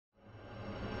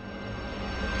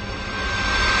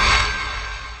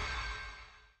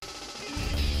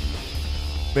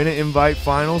Benet Invite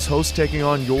Finals, hosts taking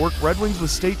on York. Red Wings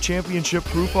with state championship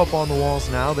proof up on the walls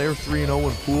now. They're 3-0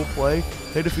 in pool play.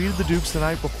 They defeated the Dukes the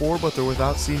night before, but they're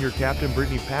without senior captain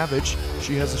Brittany Pavich.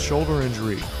 She has a shoulder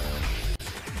injury.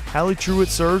 Hallie Truitt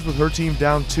serves with her team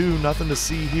down 2. Nothing to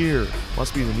see here.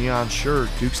 Must be the neon shirt.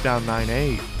 Dukes down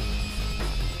 9-8.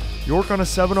 York on a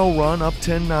 7-0 run, up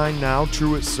 10-9 now.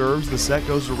 Truitt serves. The set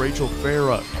goes to Rachel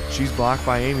Farah. She's blocked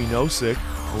by Amy Nosik.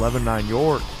 11-9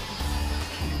 York.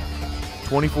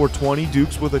 24-20,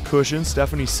 Dukes with a cushion.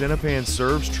 Stephanie Sinapan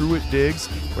serves. Truitt digs.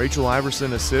 Rachel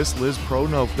Iverson assists. Liz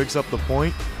Prono picks up the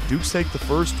point. Dukes take the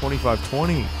first,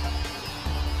 25-20.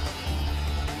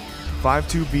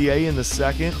 5-2 BA in the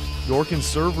second. York in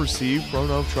serve receive.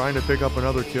 Prono trying to pick up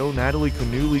another kill. Natalie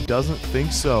Canuli doesn't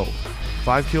think so.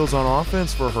 5 kills on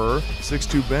offense for her.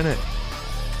 6-2 Benet.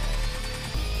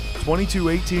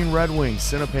 22-18 Red Wings.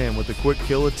 Sinapan with a quick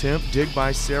kill attempt. Dig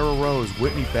by Sarah Rose.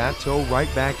 Whitney Batto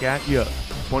right back at ya.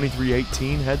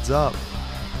 23-18 heads up.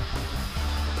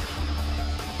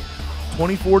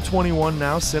 24-21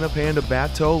 now. Sinapan to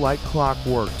Batto like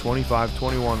clockwork.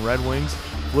 25-21 Red Wings.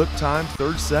 Flip time,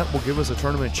 third set will give us a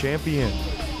tournament champion.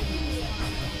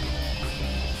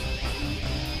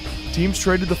 Teams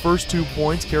traded the first 2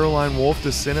 points. Caroline Wolf to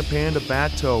Sinapan to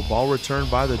Batto. Ball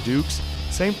returned by the Dukes.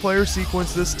 Same player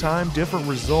sequence this time, different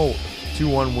result.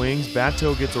 2-1 Wings.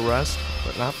 Batto gets a rest,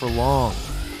 but not for long.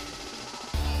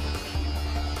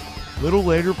 Little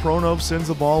later, Pronov sends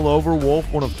the ball over.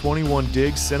 Wolf, 1 of 21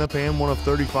 digs. Sinapan, 1 of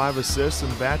 35 assists.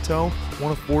 And Batto,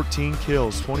 1 of 14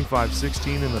 kills.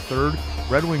 25-16 in the third.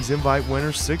 Red Wings invite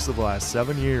winners, 6 of the last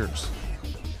 7 years.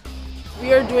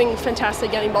 We are doing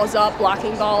fantastic getting balls up,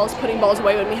 blocking balls, putting balls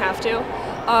away when we have to.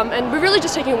 And we're really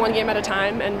just taking one game at a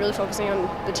time and really focusing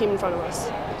on the team in front of us.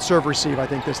 Serve receive, I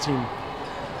think this team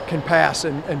can pass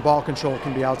and ball control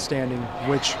can be outstanding,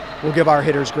 which will give our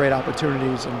hitters great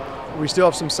opportunities. And we still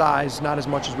have some size, not as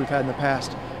much as we've had in the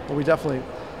past, but we definitely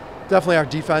our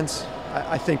defense,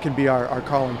 I think, can be our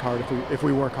calling card if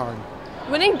we work hard.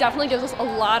 Winning definitely gives us a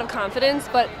lot of confidence,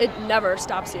 but it never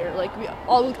stops here. Like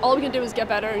all we can do is get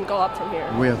better and go up from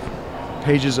here. We have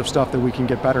pages of stuff that we can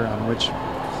get better on, which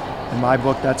in my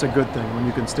book, that's a good thing. When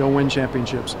you can still win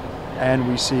championships and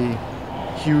we see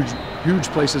huge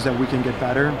places that we can get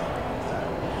better,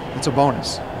 it's a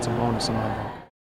bonus. It's a bonus in my book.